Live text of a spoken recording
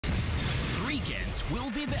Threekins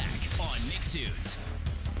will be back on Nicktoons.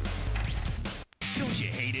 Don't you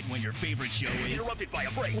hate it when your favorite show is interrupted by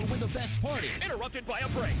a break? Or when the best part is Interrupted by a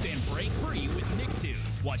break. Then break free with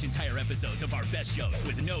Nicktoons. Watch entire episodes of our best shows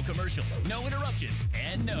with no commercials, no interruptions,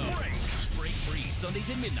 and no break free Sundays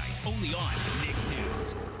at midnight only on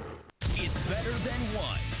Nicktoons. It's better than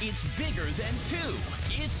one. It's bigger than two.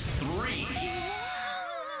 It's three.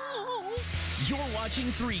 You're watching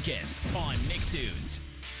Threekins on Nicktoons.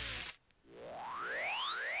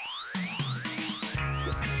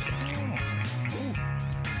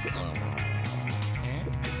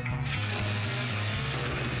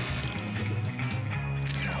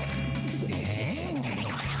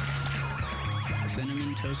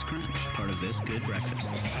 Cinnamon Toast Crunch, part of this good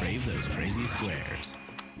breakfast. Crave those crazy squares.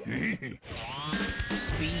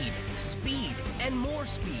 Speed, speed, and more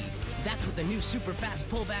speed. That's what the new super fast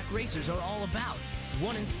pullback racers are all about.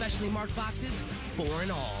 One in specially marked boxes, four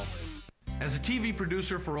in all. As a TV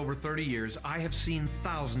producer for over 30 years, I have seen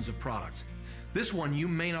thousands of products. This one you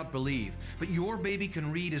may not believe, but Your Baby Can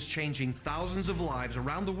Read is changing thousands of lives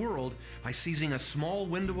around the world by seizing a small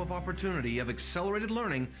window of opportunity of accelerated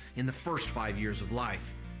learning in the first 5 years of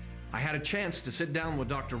life. I had a chance to sit down with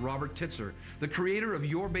Dr. Robert Titzer, the creator of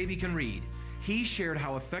Your Baby Can Read. He shared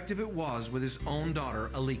how effective it was with his own daughter,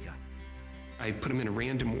 Alika. I put them in a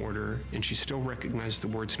random order, and she still recognized the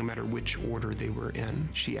words no matter which order they were in.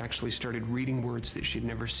 She actually started reading words that she'd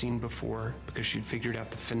never seen before because she'd figured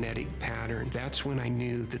out the phonetic pattern. That's when I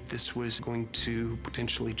knew that this was going to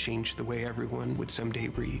potentially change the way everyone would someday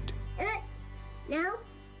read. No,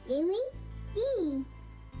 Jimmy, D.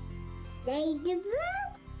 They the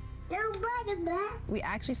We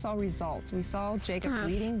actually saw results. We saw Jacob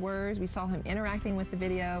reading words. We saw him interacting with the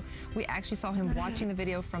video. We actually saw him watching the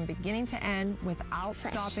video from beginning to end without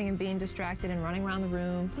stopping and being distracted and running around the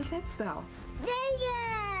room. What's that spell?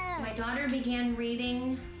 My daughter began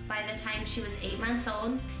reading by the time she was 8 months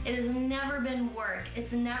old. It has never been work.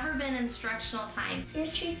 It's never been instructional time.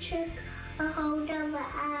 She took a hold of the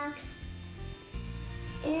axe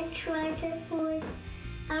and tried to pull it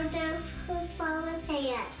out of her father's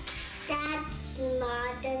hands. That's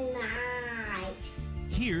not nice.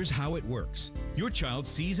 Here's how it works. Your child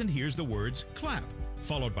sees and hears the words clap,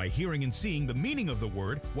 followed by hearing and seeing the meaning of the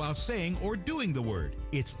word while saying or doing the word.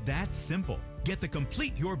 It's that simple. Get the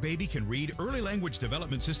complete Your Baby Can Read early language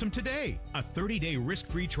development system today. A 30-day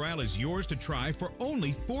risk-free trial is yours to try for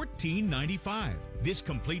only $14.95. This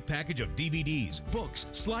complete package of DVDs, books,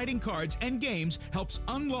 sliding cards, and games helps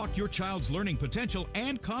unlock your child's learning potential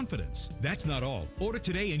and confidence. That's not all. Order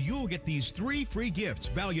today and you'll get these 3 free gifts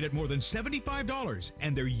valued at more than $75,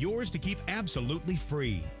 and they're yours to keep absolutely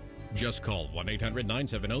free. Just call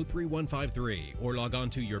 1-800-970-3153 or log on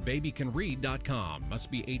to yourbabycanread.com. Must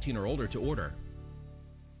be 18 or older to order.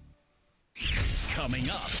 Coming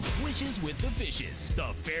up, Wishes with the Fishes.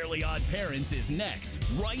 The Fairly Odd Parents is next,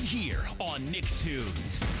 right here on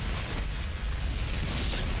Nicktoons.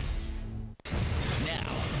 Now,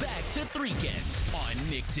 back to Threekins on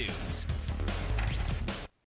Nicktoons.